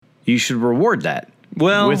You should reward that.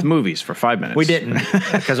 Well, with movies for 5 minutes. We didn't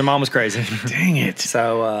because her mom was crazy. Dang it!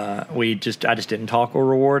 So I just didn't talk or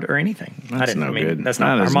reward or anything. That's no good. That's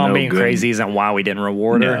not. Her mom being crazy isn't why we didn't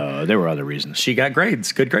reward her. No, there were other reasons. She got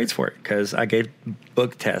good grades for it because I gave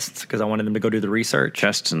book tests because I wanted them to go do the research.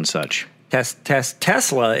 Tests and such.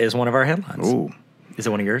 Tesla is one of our headlines. Ooh. Is it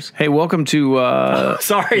one of yours? Hey, welcome to...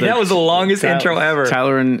 sorry, that was the longest intro ever.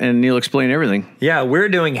 Tyler and Neil Explain Everything. Yeah, we're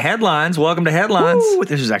doing headlines. Welcome to Headlines. Ooh,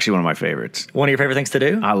 this is actually one of my favorites. One of your favorite things to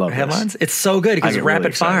do? I love headlines. It's so good because it's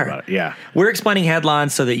rapid fire. About it. Yeah. We're explaining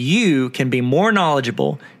headlines so that you can be more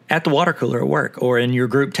knowledgeable at the water cooler at work or in your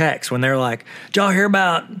group text when they're like, did y'all hear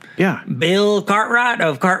about Bill Cartwright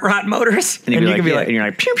of Cartwright Motors? And you can be like, and you're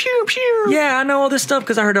like, pew, pew, pew. Yeah, I know all this stuff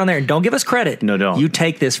because I heard it on there. And don't give us credit. No, don't. You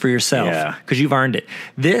take this for yourself because you've earned it.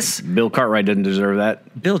 Bill Cartwright doesn't deserve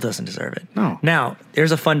that. Bill doesn't deserve it. No. Now,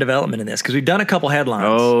 there's a fun development in this because we've done a couple headlines.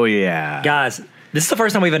 Oh, yeah. Guys, this is the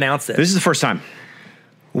first time we've announced this. This is the first time.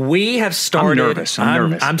 We have started. I'm nervous.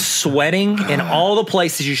 I'm sweating in all the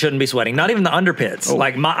places you shouldn't be sweating. Not even the underpits. Oh.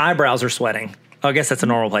 Like my eyebrows are sweating. Oh, I guess that's a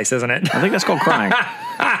normal place, isn't it? I think that's called crying.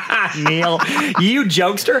 Neil, you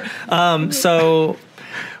jokester. So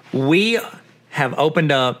we have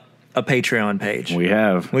opened up a Patreon page. We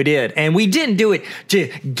have. We did. And we didn't do it to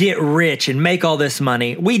get rich and make all this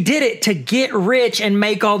money. We did it to get rich and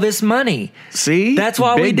make all this money. See? That's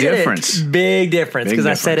why we did it. Big difference. Because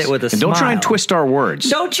I said it with a smile. Don't try and twist our words.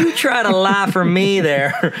 Don't you try to lie for me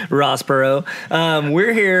there, Ross Perot.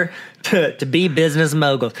 We're here to be business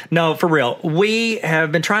moguls. No, for real. We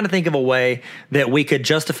have been trying to think of a way that we could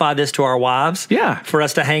justify this to our wives. Yeah. For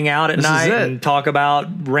us to hang out at night and talk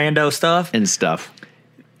about rando stuff. And stuff.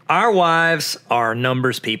 Our wives are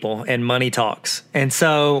numbers people and money talks. And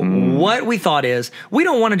so what we thought is we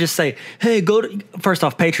don't want to just say, hey, go to, first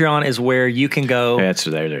off, Patreon is where you can go. There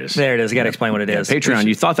it is. There it is. You got to explain what it is. Patreon,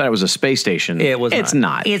 you thought that it was a space station. It was It's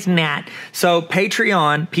not. It's not. So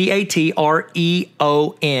Patreon,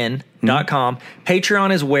 Patreon.com.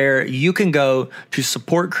 Patreon is where you can go to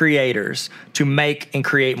support creators to make and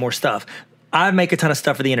create more stuff. I make a ton of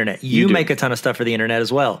stuff for the internet. You make a ton of stuff for the internet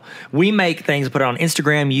as well. We make things, put it on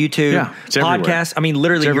Instagram, YouTube, podcasts. I mean,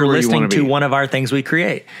 literally, you're listening to one of our things we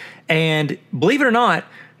create. And believe it or not,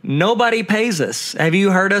 nobody pays us. Have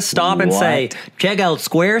you heard us stop and say, check out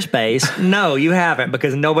Squarespace? No, you haven't,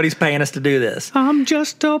 because nobody's paying us to do this. I'm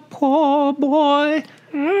just a poor boy.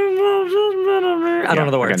 I don't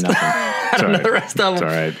know the words. I don't know the rest of them. It's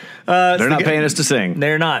all right. They're not paying us to sing.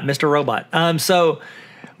 They're not, Mr. Robot. So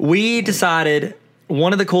we decided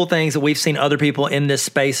one of the cool things that we've seen other people in this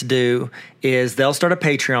space do is they'll start a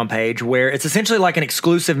Patreon page where it's essentially like an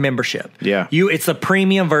exclusive membership. Yeah. It's a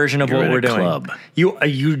premium version of what we're doing. Club.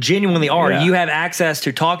 You genuinely are. Yeah. You have access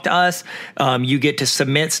to talk to us. You get to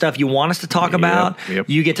submit stuff you want us to talk about. Yep.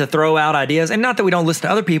 You get to throw out ideas. And not that we don't listen to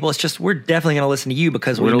other people. It's just we're definitely going to listen to you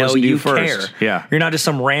because we know you care. Yeah. You're not just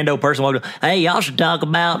some rando person. Hey, y'all should talk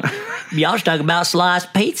about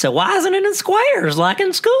sliced pizza. Why isn't it in squares like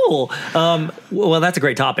in school? Well, that's a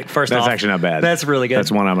great topic. First off, that's actually not bad. That's really good.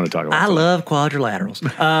 That's one I'm going to talk about. I love quadrilaterals.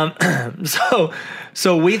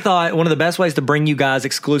 So we thought one of the best ways to bring you guys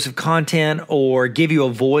exclusive content or give you a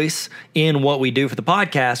voice in what we do for the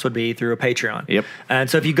podcast would be through a Patreon. Yep. And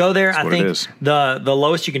so if you go there, I think the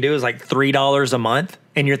lowest you can do is like $3 a month,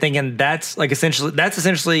 and you're thinking that's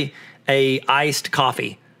essentially a iced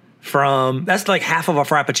coffee. That's like half of a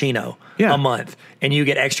Frappuccino a month, and you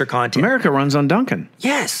get extra content. America runs on Dunkin'.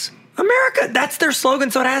 Yes. America, that's their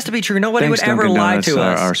slogan, so it has to be true. Nobody would ever lie to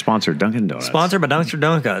us. Our sponsor, Dunkin' Donuts. Sponsored by Dunkster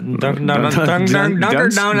Donuts. Dunkin' Donuts,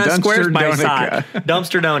 Squarespace side.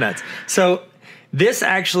 Dumpster Donuts. So this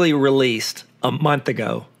actually released a month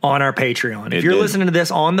ago on our Patreon. If you're listening to this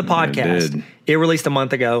on the podcast, it released a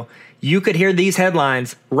month ago. You could hear these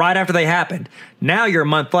headlines right after they happened. Now you're a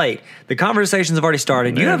month late. The conversations have already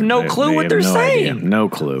started. You have no clue what they're saying. Idea. No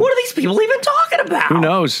clue. What are these people even talking about? Who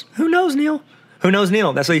knows? Who knows, Neil? Who knows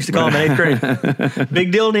Neil? That's what I used to call him in 8th grade.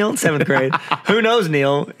 Big deal Neil in 7th grade. Who knows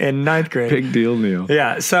Neil in 9th grade? Big deal Neil.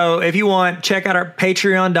 Yeah. So if you want, check out our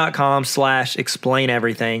patreon.com/explain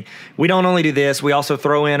everything. We don't only do this. We also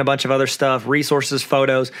throw in a bunch of other stuff, resources,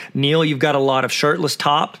 photos. Neil, you've got a lot of shirtless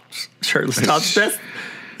tops.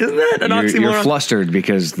 Isn't that an oxymoron? You're flustered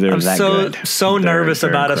because they're that good. I'm so nervous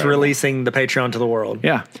about us releasing the Patreon to the world.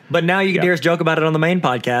 Yeah. But now you can hear us joke about it on the main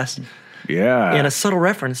podcast. Yeah. In a subtle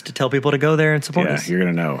reference to tell people to go there and support us. Yeah, you're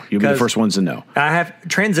going to know. You'll be the first ones to know.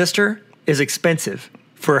 Transistor is expensive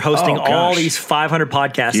for hosting all these 500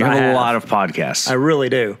 podcasts. You have a lot of podcasts. I really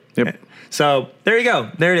do. Yep. So there you go.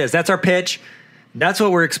 There it is. That's our pitch. That's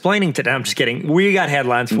what we're explaining today. I'm just kidding. We got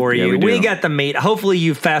headlines for you. We got the meat. Hopefully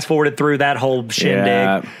you fast forwarded through that whole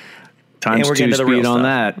shindig. Times we're getting 2 to the real speed on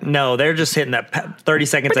stuff. that. No, they're just hitting that 30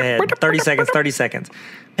 seconds ahead. 30 seconds, 30 seconds.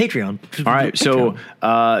 Patreon. All right, so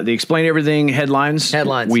the Explain Everything headlines.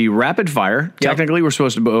 Headlines. We rapid fire. Yep. Technically, we're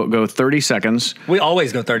supposed to go 30 seconds. We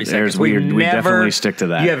always go 30 seconds. We definitely stick to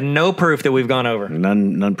that. You have no proof that we've gone over.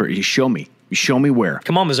 None. You show me. You show me where.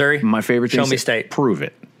 Come on, Missouri. My favorite thing. Show me state. Prove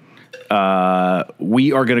it.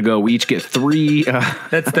 We are going to go. We each get 3.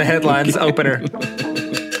 That's the headlines opener.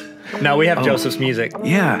 No, we have Joseph's music.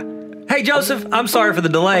 Yeah. Hey, Joseph, I'm sorry for the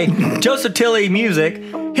delay. Joseph Tilley music.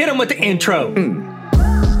 Hit him with the intro.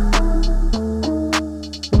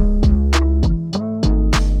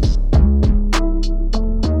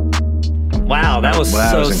 Wow, that was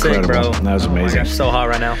so sick, bro. That was amazing. Oh my gosh, so hot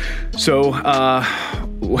right now. So,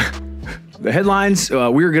 the headlines,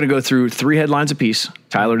 we're going to go through 3 headlines apiece.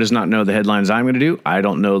 Tyler does not know the headlines I'm going to do. I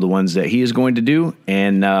don't know the ones that he is going to do.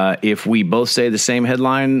 And if we both say the same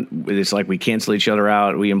headline, it's like we cancel each other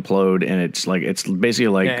out, we implode, and it's basically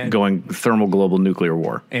like going thermal global nuclear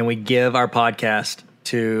war. And we give our podcast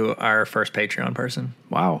to our first Patreon person.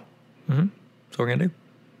 Wow. Mm-hmm. That's what we're going to do.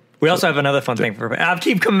 We also have another fun thing for. I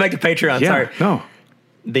keep coming back to Patreon. Yeah, sorry. No.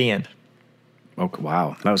 The end. Oh,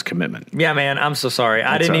 wow. That was commitment. Yeah, man. I'm so sorry.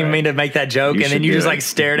 I didn't even mean to make that joke, and then you just like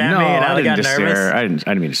stared at me, and I got nervous. I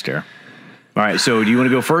didn't mean to stare. All right, so do you want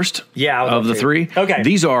to go first? Yeah, of the 3. Okay.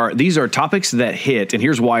 These are topics that hit, and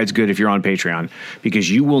here's why it's good if you're on Patreon, because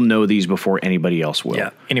you will know these before anybody else will. Yeah,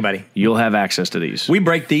 anybody. You'll have access to these. We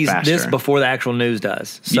break this faster. before the actual news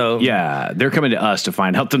does. So yeah, they're coming to us to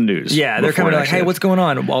find out the news. Yeah, they're coming to like, hey, what's going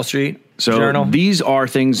on, Wall Street Journal? These are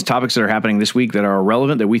topics that are happening this week that are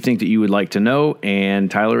relevant that we think that you would like to know,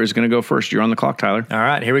 and Tyler is going to go first. You're on the clock, Tyler. All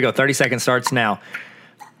right, here we go. 30 seconds starts now.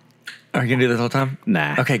 Are you going to do this all the time?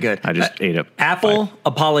 Nah. Okay, good. I just ate up. Apple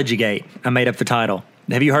Apologygate. I made up the title.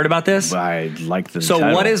 Have you heard about this? I like the So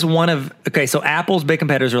title. what is so Apple's big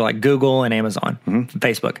competitors are like Google and Amazon,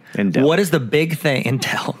 Facebook. And Dell. What is the big thing?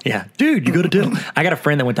 Intel. Yeah. Dude, you go to Dell. I got a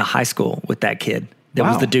friend that went to high school with that kid. That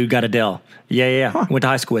was the dude got a Dell. Yeah. Huh. Went to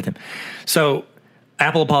high school with him. So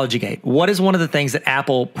Apple Apologygate. What is one of the things that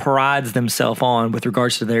Apple prides themselves on with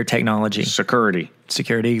regards to their technology? Security,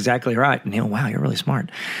 exactly right. Neil, wow, you're really smart.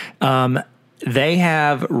 They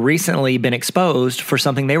have recently been exposed for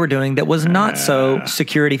something they were doing that was not so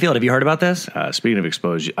security field. Have you heard about this? Speaking of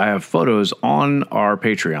exposed, I have photos on our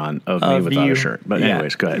Patreon of me without a shirt. But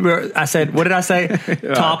anyways, go ahead. I said, what did I say?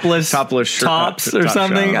 Topless shirt, tops or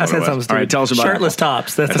something? I said something stupid. All right, tell us about shirtless Apple.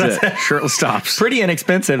 tops. That's what I said. Shirtless tops. Pretty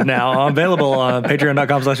inexpensive now. Available on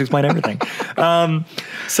patreon.com/explain-everything.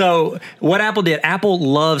 So what Apple did, Apple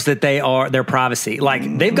loves that their privacy.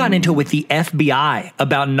 Like they've gotten into it with the FBI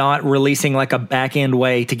about not releasing like a back end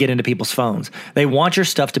way to get into people's phones. They want your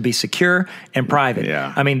stuff to be secure and private.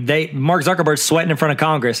 Yeah. I mean, Mark Zuckerberg's sweating in front of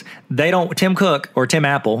Congress. Tim Cook or Tim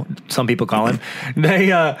Apple, some people call him,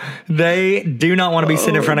 they do not want to be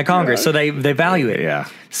sitting in front of Congress. So they value it. Yeah.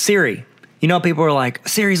 Siri. You know, people are like,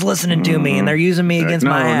 Siri's listening to me and they're using me against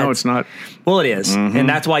my ads. No, it's not. Well, it is. And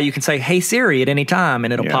that's why you can say, hey, Siri at any time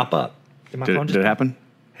and it'll pop up. Did it happen?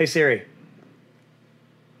 Hey, Siri.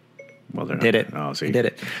 Well, did it. Oh, see. It did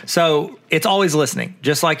it. So it's always listening.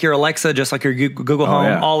 Just like your Alexa, just like your Google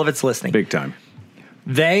Home, all of it's listening. Big time.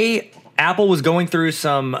 Apple was going through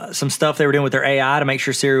some stuff they were doing with their AI to make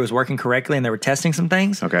sure Siri was working correctly, and they were testing some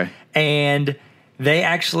things. Okay. And they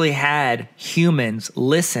actually had humans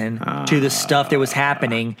listen to the stuff that was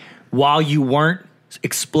happening while you weren't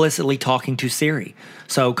explicitly talking to Siri.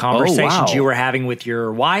 So conversations you were having with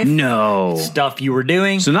your wife. No. Stuff you were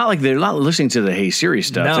doing. So they're not listening to the Hey Siri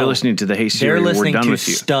stuff. No. They're listening to the Hey Siri, they're listening we're done to with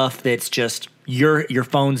you. stuff that's just your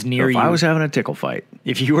phone's near If you. I was having a tickle fight.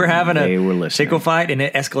 If you were having they were listening. tickle fight and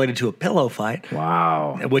it escalated to a pillow fight.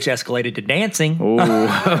 Wow. Which escalated to dancing.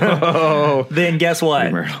 Oh. Then guess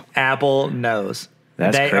what? Apple knows.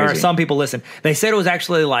 That's crazy. Or some people listen. They said it was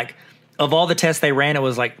actually like, of all the tests they ran, it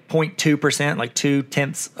was like 0.2%, like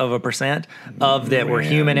 0.2% of that were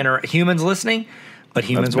humans listening, but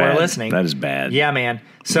humans were listening. That is bad. Yeah, man.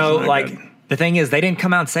 So like good. The thing is, they didn't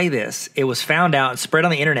come out and say this. It was found out and spread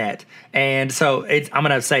on the internet. And so I'm going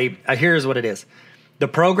to say, here's what it is. The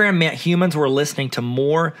program meant humans were listening to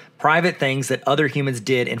more private things that other humans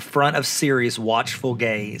did in front of Siri's watchful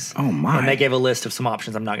gaze. Oh, my. And they gave a list of some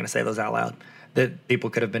options. I'm not going to say those out loud that people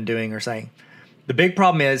could have been doing or saying. The big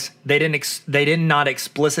problem is they did not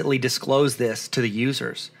explicitly disclose this to the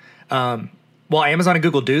users. While Amazon and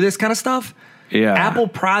Google do this kind of stuff, Apple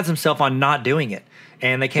prides himself on not doing it.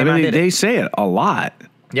 And they came out and did they say it a lot.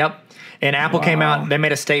 Yep. And Apple came out, they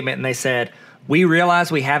made a statement and they said, we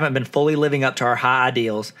realize we haven't been fully living up to our high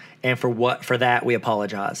ideals, and for that we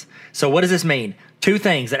apologize. So what does this mean? Two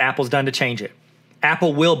things that Apple's done to change it.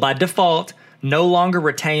 Apple will, by default, no longer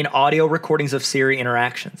retain audio recordings of Siri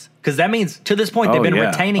interactions. Because that means, to this point, they've been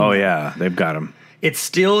retaining them. Yeah, they've got them. It's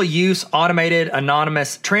still use automated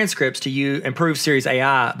anonymous transcripts to improve Siri's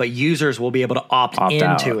AI, but users will be able to opt into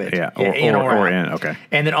out. it. Yeah, or in. Okay.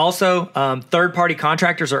 And then also, third-party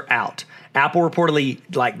contractors are out. Apple reportedly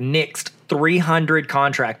nixed 300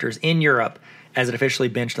 contractors in Europe as it officially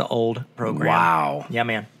benched the old program. Wow. Yeah,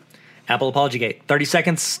 man. Apple Apology Gate. 30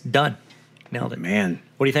 seconds, done. Nailed it. Man.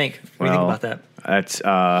 What do you think? What do you think about that? That's.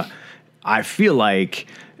 I feel like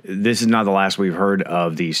this is not the last we've heard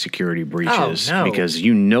of these security breaches because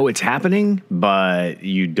it's happening, but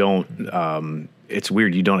you don't. It's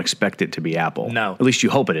weird. You don't expect it to be Apple. No. At least you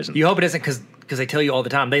hope it isn't. You hope it isn't because they tell you all the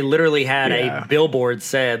time. They literally had a billboard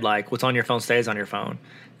said what's on your phone stays on your phone.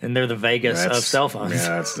 And they're the Vegas of cell phones.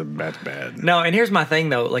 Yeah, that's bad. No, and here's my thing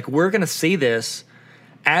though. We're going to see this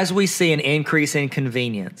as we see an increase in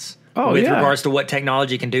convenience with regards to what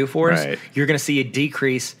technology can do for us. You're going to see a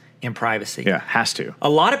decrease in privacy. Yeah, has to. A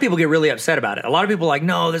lot of people get really upset about it. A lot of people are like,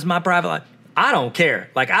 no, this is my private life. I don't care.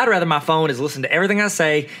 I'd rather my phone is listen to everything I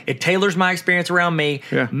say. It tailors my experience around me.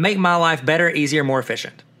 Yeah. Make my life better, easier, more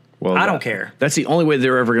efficient. Well, I don't care. That's the only way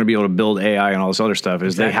they're ever going to be able to build AI and all this other stuff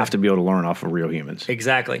is they have to be able to learn off of real humans.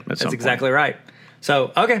 Exactly. That's exactly right.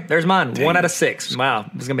 So, okay, there's mine. 1 out of 6. Wow.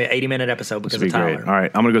 This is going to be an 80-minute episode because of Tyler. Great. All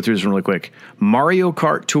right, I'm going to go through this one really quick. Mario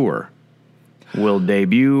Kart Tour will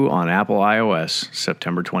debut on Apple iOS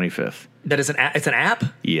September 25th. That is it's an app?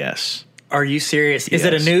 Yes. Are you serious? Is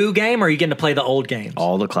it a new game or are you getting to play the old games?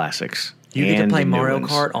 All the classics. You get to play Mario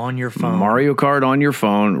Kart on your phone. Mario Kart on your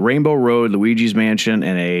phone, Rainbow Road, Luigi's Mansion,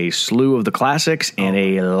 and a slew of the classics, and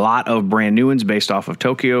a lot of brand new ones based off of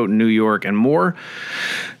Tokyo, New York, and more.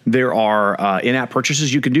 There are in-app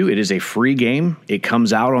purchases you can do. It is a free game. It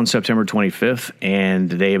comes out on September 25th, and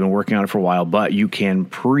they have been working on it for a while, but you can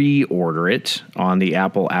pre-order it on the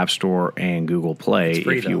Apple App Store and Google Play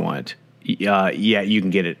if you want. Yeah, you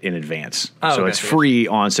can get it in advance. So it's free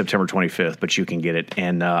on September 25th, but you can get it.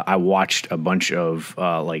 And I watched a bunch of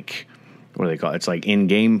what do they call it? It's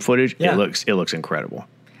in-game footage. Yeah. It looks incredible.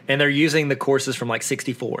 And they're using the courses from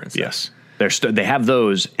 64 and stuff. Yes. They have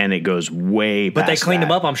those, and it goes way past But they cleaned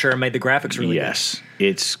them up, I'm sure, and made the graphics really good. Yes.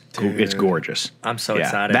 It's gorgeous. I'm so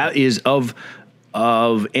excited. That is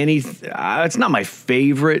of any, it's not my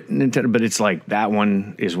favorite Nintendo, but it's that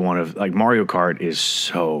one is one of Mario Kart is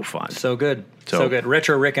so fun, so good, so good.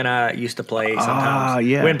 Retro Rick and I used to play sometimes.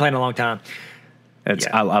 We haven't played in a long time.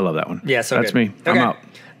 I love that one. Yeah, so that's good. Me. Okay.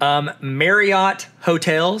 I'm out. Marriott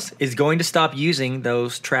Hotels is going to stop using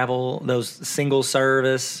those single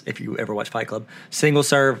service. If you ever watch Fight Club, single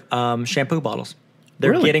serve shampoo bottles.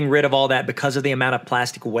 They're getting rid of all that because of the amount of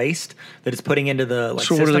plastic waste that it's putting into the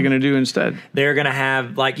So what are they going to do instead? They're going to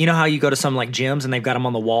have you know how you go to some gyms and they've got them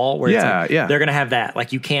on the wall where they're going to have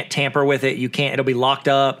that. You can't tamper with it. You can't. It'll be locked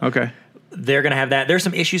up. Okay. They're going to have that. There's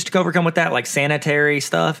some issues to overcome with that, sanitary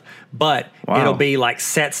stuff, but it'll be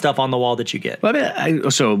set stuff on the wall that you get.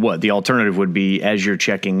 So what? The alternative would be as you're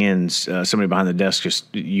checking in, somebody behind the desk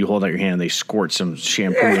you hold out your hand and they squirt some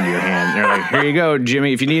shampoo into your hand. They're like, "Here you go,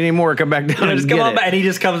 Jimmy. If you need any more, come back down and get it." And he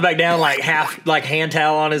just comes back down half hand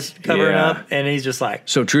towel on his covering up, and he's just like.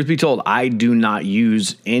 So truth be told, I do not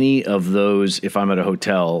use any of those if I'm at a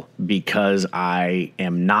hotel because I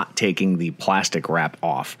am not taking the plastic wrap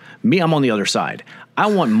off. I'm on the other side. I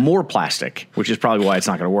want more plastic, which is probably why it's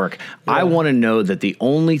not going to work. Yeah. I want to know that the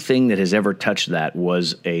only thing that has ever touched that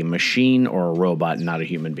was a machine or a robot, not a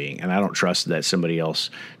human being. And I don't trust that somebody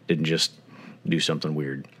else didn't just do something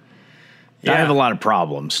weird. Yeah. I have a lot of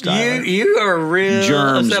problems, Tyler. You are real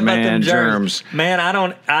germs, man. Germs. Man,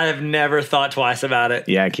 I have never thought twice about it.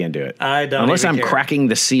 Yeah, I can't do it. I don't unless I'm care. cracking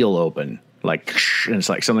the seal open. And it's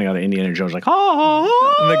something out of Indiana Jones, and the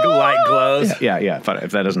light glows. Yeah. If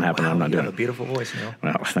that doesn't happen, I'm not doing it. You have a beautiful voice, Neil.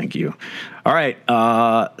 Well, thank you. All right.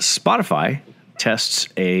 Spotify tests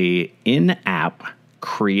a in-app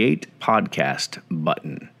create podcast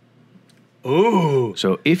button. Ooh.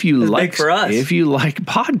 So if you like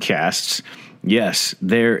podcasts, yes,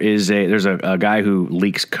 there's a guy who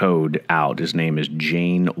leaks code out. His name is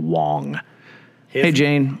Jane Wong. Hey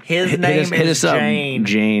Jane, his name is Jane.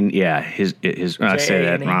 Jane, yeah, his. I say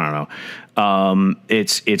that. I don't know.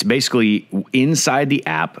 It's basically inside the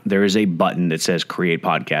app. There is a button that says "Create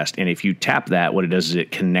Podcast," and if you tap that, what it does is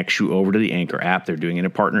it connects you over to the Anchor app. They're doing it in a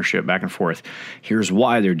partnership back and forth. Here's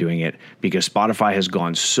why they're doing it: because Spotify has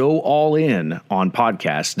gone so all in on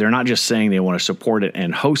podcasts. They're not just saying they want to support it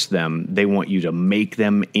and host them; they want you to make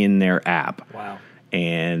them in their app. Wow.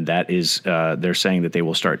 And that is, they're saying that they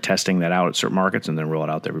will start testing that out at certain markets and then roll it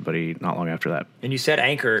out to everybody not long after that. And you said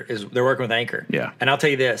they're working with Anchor. Yeah. And I'll tell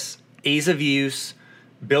you this, ease of use,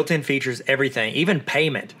 built-in features, everything, even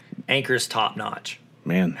payment. Anchor's top notch,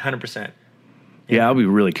 Man. 100%. Yeah, I'll be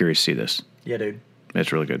really curious to see this. Yeah, dude.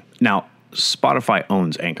 It's really good. Now, Spotify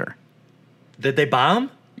owns Anchor. Did they buy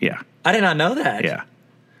them? Yeah. I did not know that. Yeah.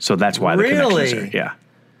 So that's why the connection's Really? there. Yeah.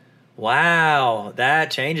 Wow, that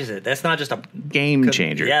changes it. That's not just a Game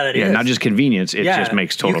changer. Yeah, that is. Not just convenience. It just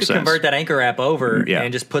makes total You could sense. convert that Anchor app over Yeah.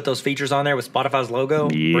 and just put those features on there with Spotify's logo,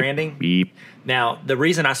 Yep. branding. Yep. Now, the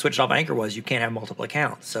reason I switched off Anchor was you can't have multiple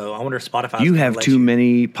accounts. So I wonder if Spotify. You have too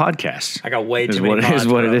many podcasts. I got way is too many. what, pods, is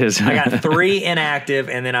what bro. it is. I got 3 inactive,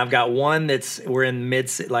 and then I've got one we're in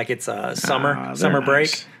like it's summer they're break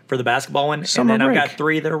nice. for the basketball one, Summer and then I've break. got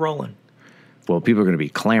 3 that are rolling. Well, people are going to be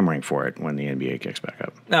clamoring for it when the NBA kicks back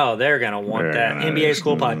up. No, they're gonna want They're that gonna- NBA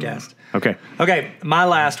School podcast. Okay. Okay, my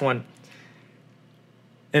last one,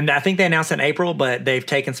 and I think they announced in April, but they've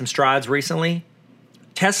taken some strides recently.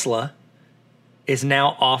 Tesla is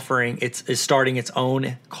now is starting its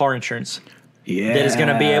own car insurance Yeah. that is going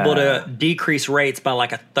to be able to decrease rates by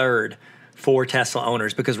like a third for Tesla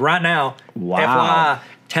owners, because right now, Wow. FYI,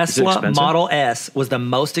 Tesla expensive? Model S was the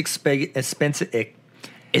most expensive.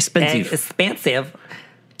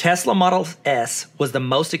 Tesla Model S was the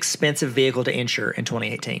most expensive vehicle to insure in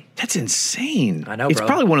 2018. That's insane. I know, It's bro.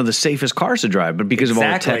 probably one of the safest cars to drive, but because of all the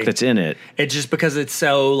Exactly. tech that's in it. It's just because it's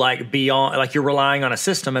so like beyond, like you're relying on a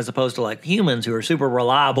system as opposed to like humans who are super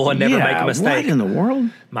reliable and never make a mistake. What in the world?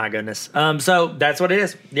 My goodness. So that's what it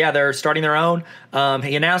is. Yeah, they're starting their own.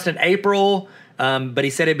 He announced in April, but he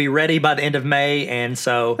said it'd be ready by the end of May, and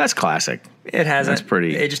so That's classic. it hasn't. That's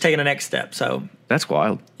pretty. It's just taking the next step. So That's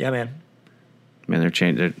wild. yeah, man. Man, they're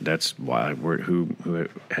changing. That's why. I wonder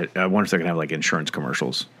if they're gonna have like insurance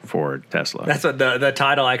commercials for Tesla. That's what the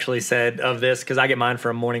title actually said of this, because I get mine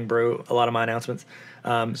from Morning Brew. A lot of my announcements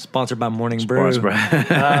sponsored by Morning Brew.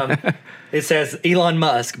 It says Elon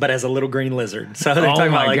Musk, but as a little green lizard. So they're talking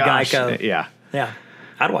about like Geico. Yeah, Yeah,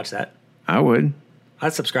 I'd watch that. I would.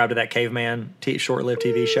 I'd subscribe to that caveman short-lived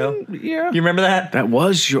TV show. Yeah, You remember that? that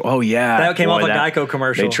was your. Oh yeah, That came off a Geico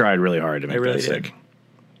commercial. They tried really hard to make really that did. sick.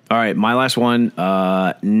 All right, my last one.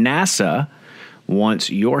 NASA wants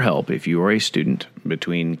your help if you are a student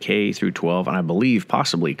between K through 12, and I believe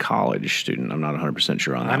possibly college student. I'm not 100%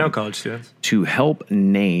 sure on that. I know one, college students. to help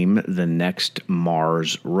name the next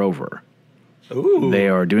Mars rover. Ooh. They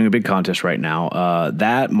are doing a big contest right now.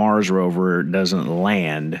 That Mars rover doesn't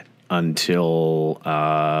land until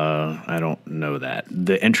I don't know that.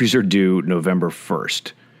 The entries are due November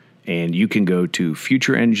 1st. And you can go to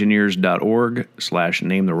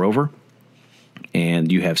futureengineers.org/name the rover.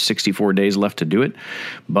 And you have 64 days left to do it.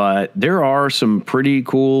 But there are some pretty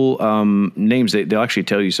cool names. They'll actually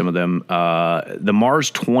tell you some of them. The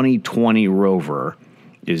Mars 2020 rover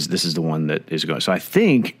is the one that is going. So I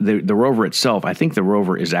think the rover itself, I think the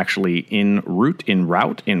rover is actually en route.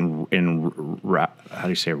 How do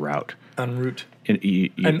you say route? En route. Do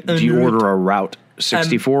you route. order a Route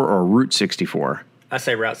 64 or a Route 64? I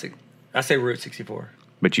say Route 64.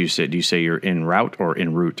 But do you say you're en route or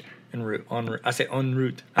en route? En route. I say en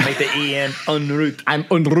route. I make the en route. I'm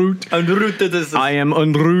en route. En route to this. I am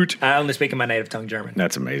en route. I only speak in my native tongue, German.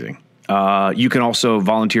 That's amazing. You can also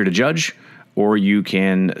volunteer to judge, or you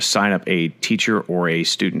can sign up a teacher or a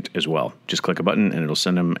student as well. Just click a button and it'll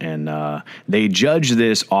send them. And they judge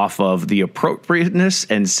this off of the appropriateness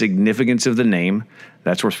and significance of the name.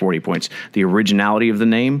 That's worth 40 points. The originality of the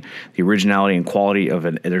name, the originality and quality of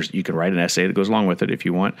it. You can write an essay that goes along with it if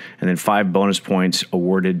you want. And then 5 bonus points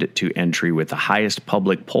awarded to entry with the highest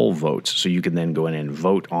public poll votes. So you can then go in and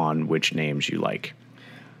vote on which names you like.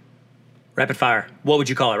 Rapid fire. What would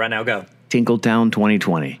you call it right now? Go. Tinkletown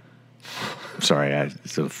 2020. Sorry,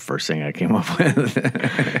 it's the first thing I came up with.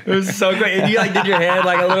 It was so great. And you did your head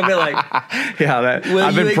a little bit like Yeah, Will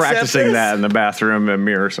I've you been accept practicing this? that in the bathroom and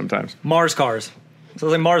mirror sometimes. Mars cars. So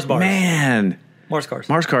it's like Mars bars. Man, Mars cars.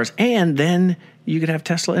 Mars cars, and then you could have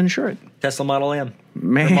Tesla insure it. Tesla Model M.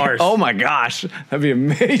 Man, Mars. oh my gosh, that'd be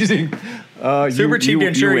amazing. Super cheap to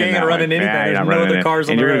insure. You ain't gonna run into anything. There's no other cars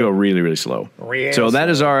on and the you're gonna road. go really, really slow. Real So that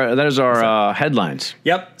is our headlines.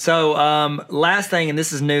 Yep. So last thing, and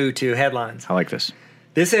this is new to headlines. I like this.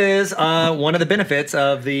 This is one of the benefits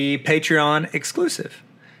of the Patreon exclusive,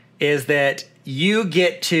 is that you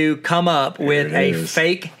get to come up with it a is.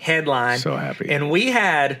 fake headline. So happy. And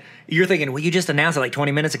you're thinking, well, you just announced it like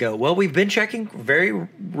 20 minutes ago. Well, we've been checking very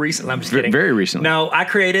recently. I'm just kidding. Very recently. No, I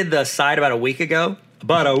created the site about a week ago.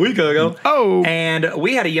 Oh. And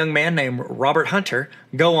we had a young man named Robert Hunter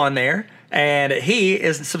go on there, and he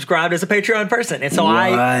is subscribed as a Patreon person. And so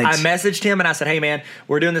I What? messaged him and I said, hey, man,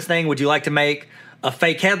 we're doing this thing. Would you like to make a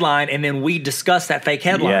fake headline, and then we discuss that fake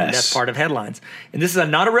headline. Yes. That's part of headlines. And this is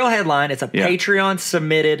not a real headline. It's a Patreon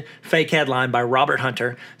submitted fake headline by Robert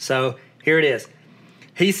Hunter. So here it is.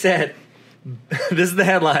 He said, this is the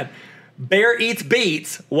headline: Bear eats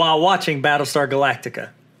beets while watching Battlestar Galactica.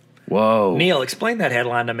 Whoa. Neil, explain that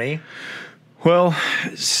headline to me. Well,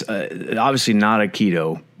 obviously not a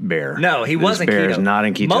keto bear. No, he This wasn't bear keto. is not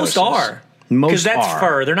in ketosis. Most are. Most Because that's are.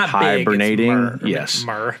 fur. They're not hibernating. big. It's myrrh. Yes.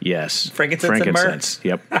 Myrrh. Yes. Frankincense and myrrh?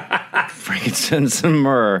 Yep. Frankincense and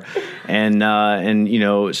myrrh. And you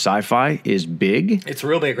know, sci-fi is big. It's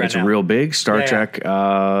real big right It's now. real big. Star Yeah. Trek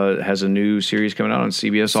has a new series coming out on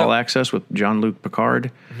CBS All Access with Jean-Luc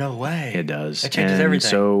Picard. No way. It does. That changes and everything.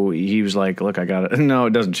 So he was like, "Look, I got it." No,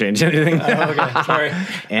 it doesn't change anything. Okay, sorry.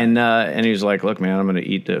 And he was like, "Look, man, I'm going to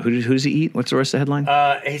eat the." Who does he eat? What's the rest of the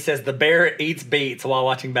headline? He says the bear eats beets while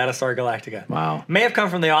watching Battlestar Galactica. Wow. May have come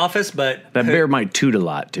from The Office, but That bear might toot a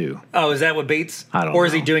lot too. oh, is that what beats? I don't Or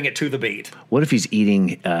is he know. doing it to the beat? What if he's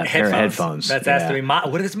eating pair of headphones? That's has to be my.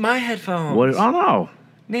 What is my headphones? What? Oh no.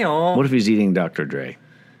 Neil. What if he's eating Dr. Dre?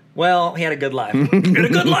 Well, he had a good life. He had a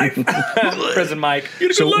good life. Prison Mike. He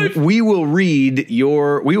had a So good life. we will read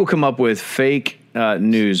your. We will come up with fake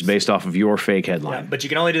news based off of your fake headline. But you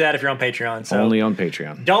can only do that if you're on Patreon. So Only on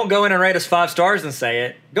Patreon. don't go in and rate us 5 stars and say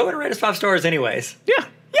it. Go in and rate us 5 stars anyways. Yeah.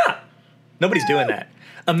 Yeah. Nobody's doing that.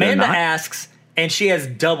 Amanda not? asks, and she has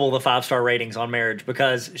double the 5-star ratings on Marriage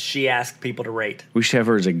because she asked people to rate. We should have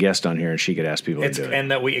her as a guest on here, and she could ask people to do it. And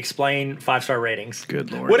that we explain 5-star ratings.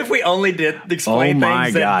 Good Lord. What if we only did explain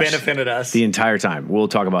things that benefited us? The entire time. We'll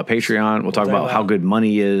talk about Patreon. We'll talk about how good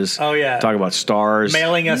money is. Oh, yeah. Talk about stars.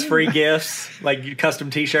 Mailing us free gifts, like custom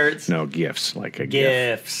T-shirts. No, gifts. Like a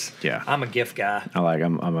gift. Gifts. Yeah. I'm a gift guy.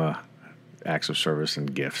 I'm a acts of service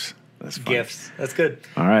and gifts. That's fun. Gifts. That's good.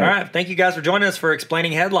 All right. All right. Thank you guys for joining us for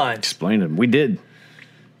explaining headlines. Explain them. We did.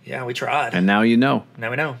 Yeah, we tried. And now you know. Now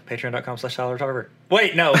we know. Patreon.com/Tyler Tarver.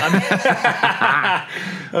 Wait, no. I'm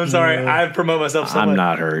sorry. I promote myself so much. I'm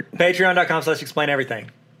not hurt. Patreon.com/explain everything.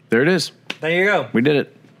 There it is. There you go. We did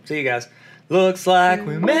it. See you guys. Looks like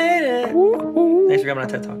we made it. Thanks for coming on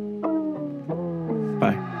TED Talk.